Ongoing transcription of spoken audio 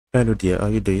Hello there, how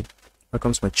you doing?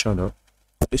 Welcome to my channel.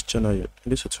 In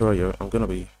this tutorial, I'm gonna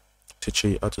be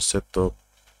teaching you how to set up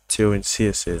Tailwind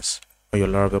CSS on your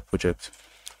Laravel project.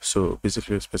 So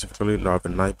basically, specifically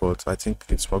Laravel 9, but I think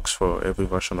it works for every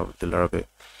version of the Laravel.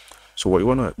 So what you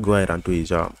wanna go ahead and do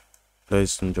is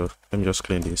let me just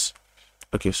clean this.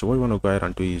 Okay, so what you wanna go ahead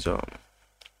and do is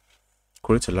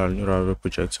create a new Laravel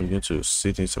project. I'm going to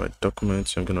sit into my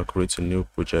documents. I'm gonna create a new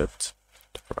project.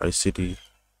 ICD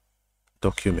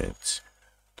document.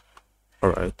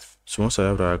 Alright, so once I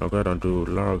have that, I can go ahead and do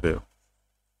Laravel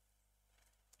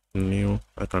new.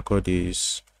 I can call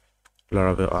this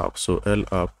Laravel app. So L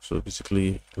app, so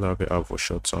basically Laravel app for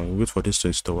short. So I'm wait for this to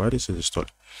install. While this is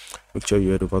installed, make sure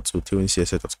you head over to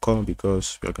tailwindcss.com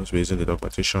because we are going to be using the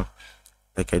documentation.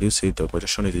 Like I do say,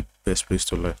 documentation is the best place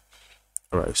to learn.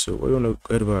 Alright, so what you want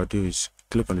to head over and do is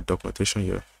click on the documentation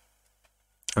here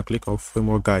and click on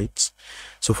framework guides.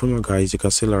 So framework guides, you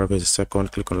can see Laravel is the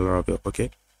second. Click on Laravel.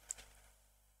 Okay.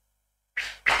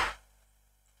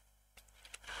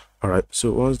 Alright,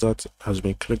 so once that has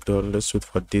been clicked on, let's wait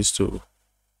for this to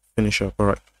finish up.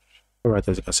 Alright,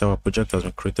 as you can see, our project has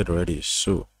been created already.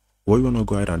 So what you want to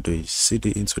go ahead and do is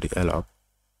cd into the L app.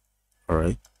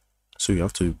 Alright, so you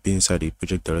have to be inside the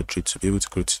project directory to be able to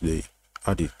create the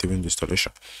Tailwind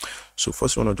installation. So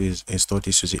first you want to do is install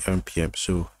this using npm.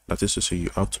 So that is to say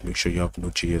you have to make sure you have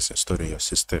Node.js installed in your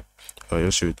system, or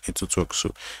else you into talk.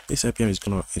 So this npm is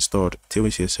gonna install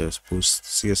Tailwind CSS, post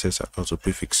CSS, and auto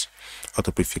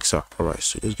prefixer. Alright,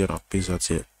 so let's get our paste that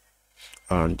here,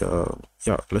 and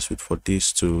yeah, let's wait for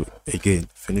this to again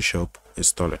finish up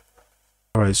installing.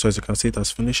 Alright, so as you can see, it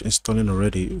has finished installing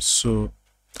already. So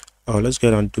let's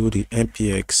get and do the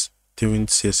npx Tailwind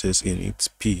CSS in its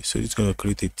P. So it's going to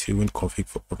create a Tailwind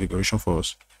configuration for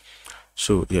us.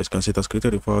 So yes, you can see it has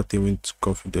created a file Tailwind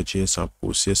config.js and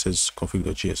post CSS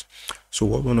config.js. So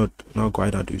what we're going to now go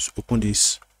ahead and do is open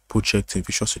this project in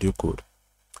Visual Studio Code,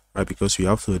 right? Because we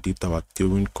have to edit our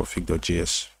Tailwind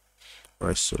config.js,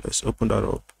 right? So let's open that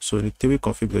up. So in the Tailwind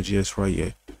config.js right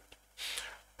here,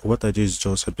 what I do is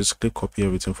just I basically copy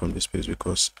everything from this page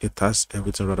because it has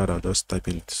everything rather than just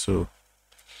typing it. So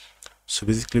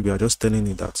basically, we are just telling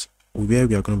it that where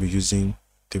we are going to be using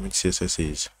Tailwind CSS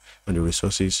is on the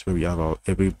resources where we have our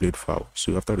every blade file.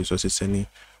 So after resources, any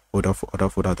other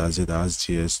folder that has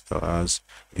JS, that has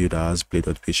view, that has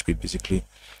blade.php. Basically,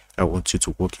 I want you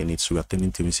to work in it. So we are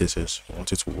telling Tailwind CSS, I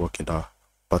want you to work in that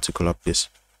particular place.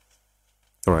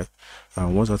 Alright,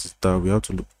 and once that is done, we have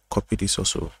to copy this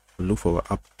also. Look for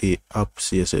app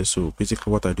CSS. So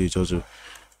basically, what I do is also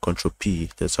Control P,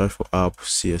 that's right for app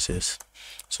CSS.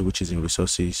 So which is in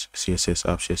resources, CSS,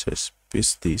 app CSS.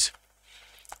 Paste this,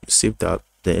 save that.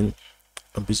 Then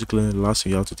basically the last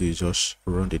thing you have to do is just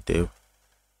run the dev.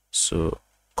 So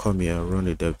come here, run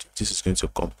the dev. This is going to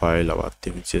compile our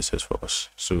Tailwind CSS for us.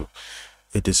 So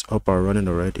it is up and running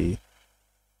already,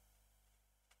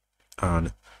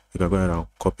 and you can go ahead and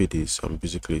copy this.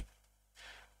 Basically,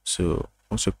 so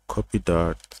once you copy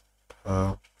that,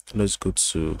 let's go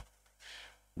to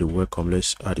the welcome.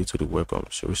 Let's add it to the welcome.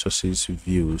 So resources,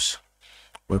 views,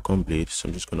 welcome blade. So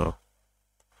I'm just gonna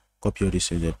copy all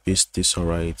this and then paste this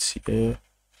right here,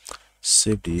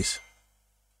 save this.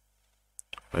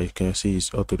 You can see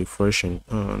it's auto refreshing,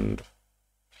 and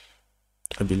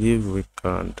I believe we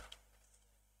can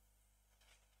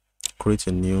create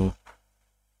a new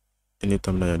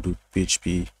anytime I do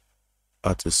PHP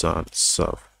artisan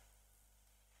serve.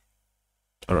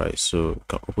 Alright, so you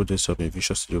can open this up in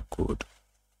Visual Studio Code.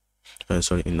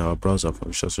 Sorry, in our browser from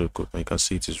Visual Studio Code, and you can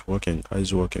see it is working. How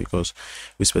is it working? Because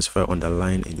we specify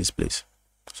underline in this place.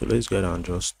 So let's go ahead and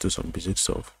just do some basic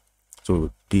stuff.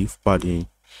 So div padding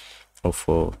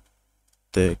of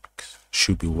text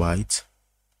should be white,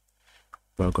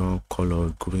 background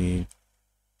color green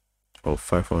of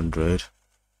 500,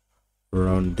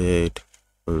 rounded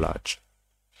large.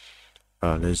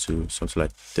 Let's do something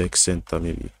like text center,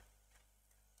 maybe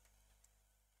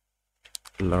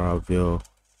Laravel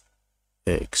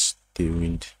X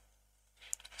Tailwind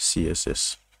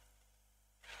CSS.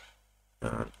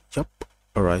 Yep.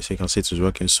 Alright, so you can see it is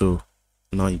working. So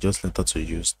now you just learned how to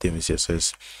use Tailwind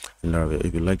CSS in Laravel.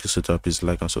 If you like this tutorial, please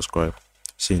like and subscribe.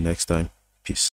 See you next time. Peace.